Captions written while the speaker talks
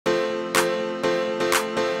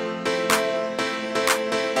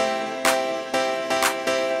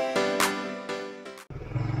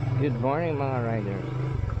Good morning mga riders.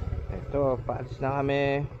 Ito, paalis na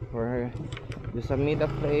kami. We're just a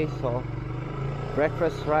meet-up place. So,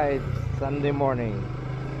 breakfast ride Sunday morning.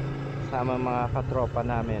 Sama mga katropa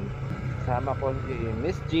namin. Sama ko si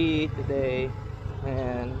Miss G today.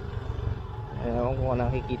 And ewan ko kung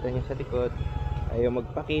nakikita niyo sa likod. Ayaw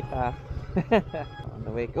magpakita. On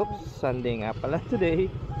the way, oops, Sunday nga pala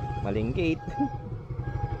today. Maling gate.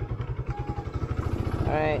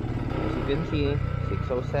 Alright, as you can see,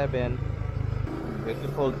 6:07.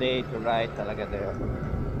 Beautiful day to ride talaga there.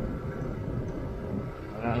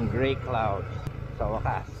 Walang gray clouds sa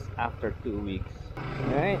wakas after 2 weeks.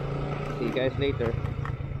 Alright, see you guys later.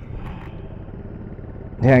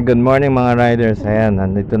 Yeah, good morning mga riders. Ayan,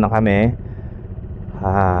 nandito na kami.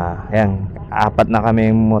 Ayan, 4 na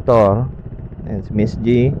kami yung motor. Ayan, si Miss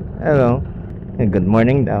G. Hello. Good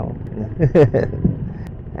morning daw.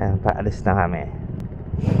 Ayan, paalis na kami.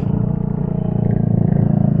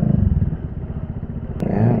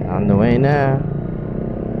 On the way na.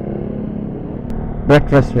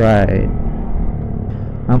 Breakfast ride.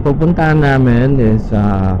 Ang pupuntahan namin is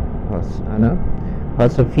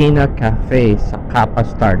Josefina Cafe sa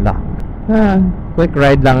Capas, Tarlac. Quick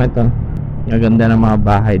ride lang ito. Maganda ng mga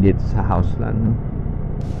bahay dito sa Houseland, no?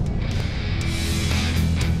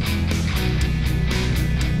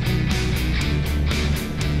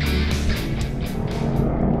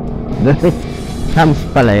 Hams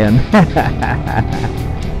pala yan.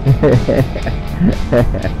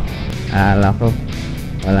 Akala ko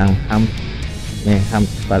walang hams. May hams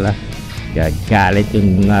pala. Gagalit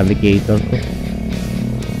yung navigator ko.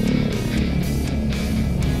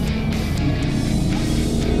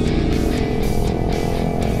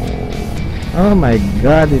 Oh my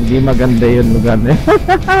god, hindi maganda yung lugar na.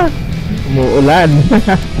 Umuulan.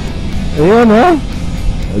 Ayun, oh,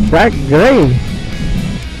 dark gray.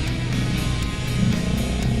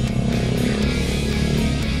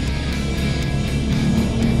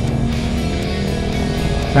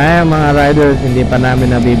 Kaya mga riders, hindi pa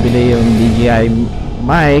namin nabibili yung DJI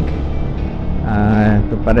mic.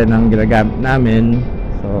 Ito pa rin ang ginagamit namin.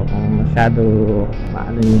 So kung masyado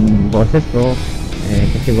maano yung boses ko,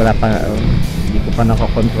 kasi wala pa, hindi ko pa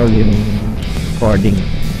nakokontrol yung recording.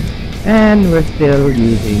 And we're still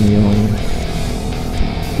using yung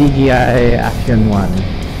DJI Action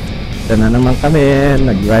 1. Ito na naman kami,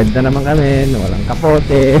 nag-ride na naman kami, walang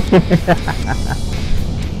kapote.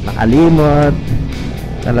 Nakalimot.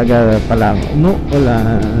 Talaga palang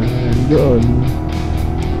umuulan doon.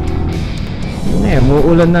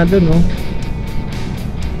 Umuulan na doon, oh.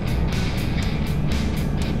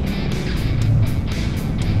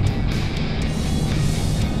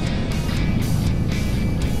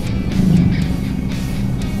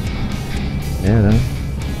 Ayan, oh.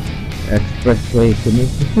 Expressway kami.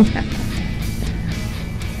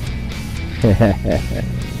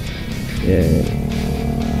 Yeah.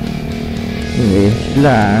 Wait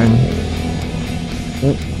lang.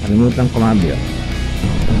 Oh, kalimutan kumabyo.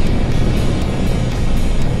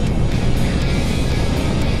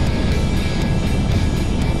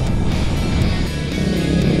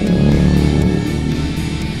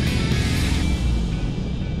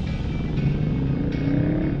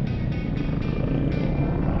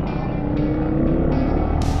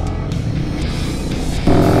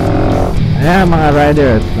 Ayan mga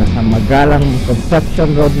riders, nasa Magalang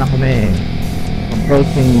Conception Road na kami.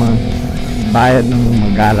 Approaching bayan ng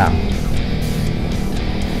Magalang.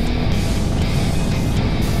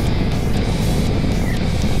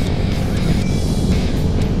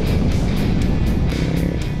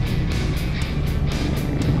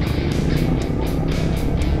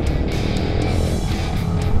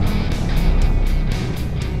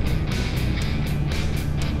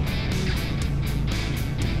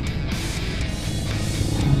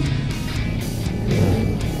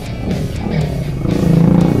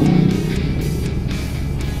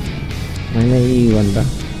 May naiiwan ba?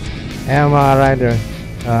 Ayan mga rider,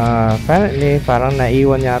 apparently parang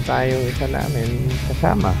naiwan yata yung isa namin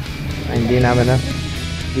kasama. Hindi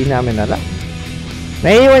namin alam.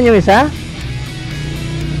 Naiiwan yung isa?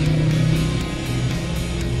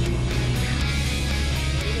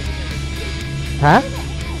 Ha?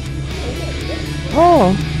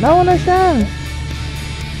 Oh, nauna siya.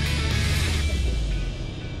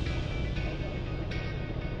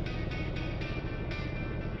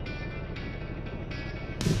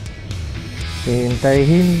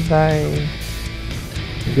 Hintay.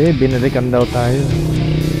 Hindi, binalikan daw tayo.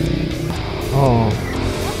 Oh.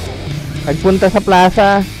 Nagpunta sa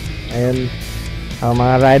plaza. Ayun. Ang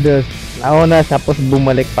mga riders. Nauna, tapos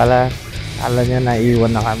bumalik pala. Akala niya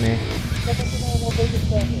naiwan na kami.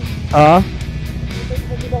 Oo.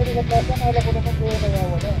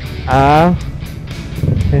 Ah.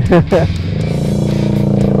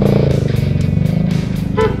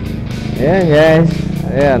 Ayan guys.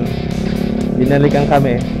 Ayan. Binalikan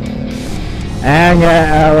kami. Ayan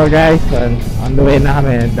guys. On the way na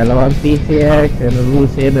kami. Dalawang PCX and a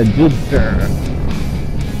Lucy and a Jupiter.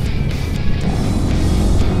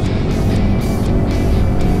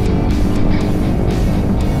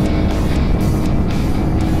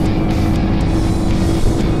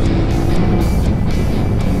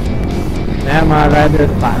 Ayan mga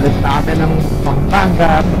riders, paalis na kami ng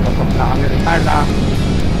Pampanga, papasok na kami ng Tarlac.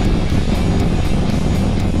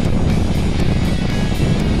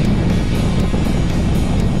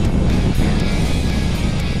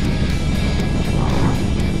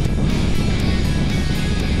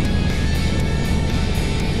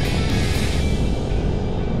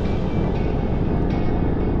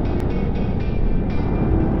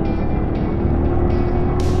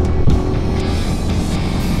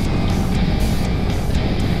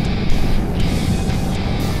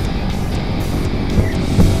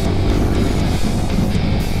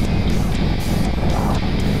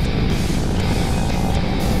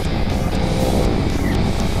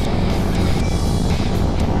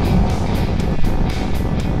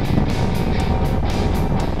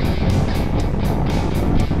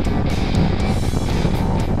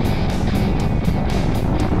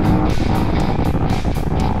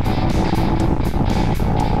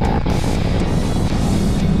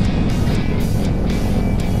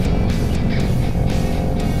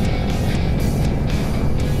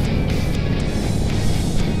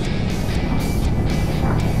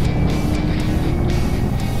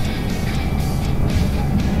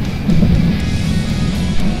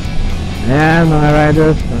 Ayan mga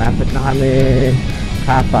riders, malapit na kami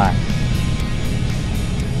Capas.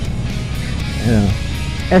 Ayan,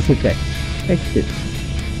 exit.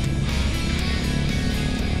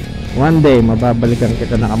 One day mababalikan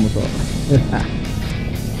kita na kamotor.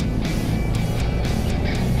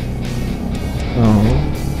 Oh,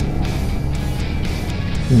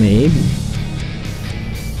 maybe.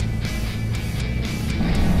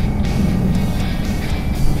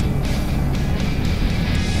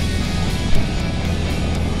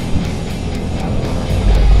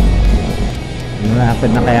 Malapit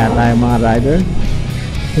na kaya tayo mga rider.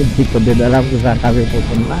 Hindi ko din alam kung saan kami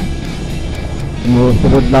pupunta.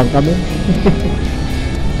 Sumusunod lang kami.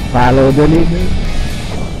 Follow the leader.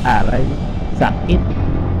 Aray, sakit.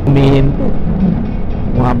 Humihinto.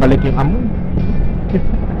 Bumabalik yung amoy.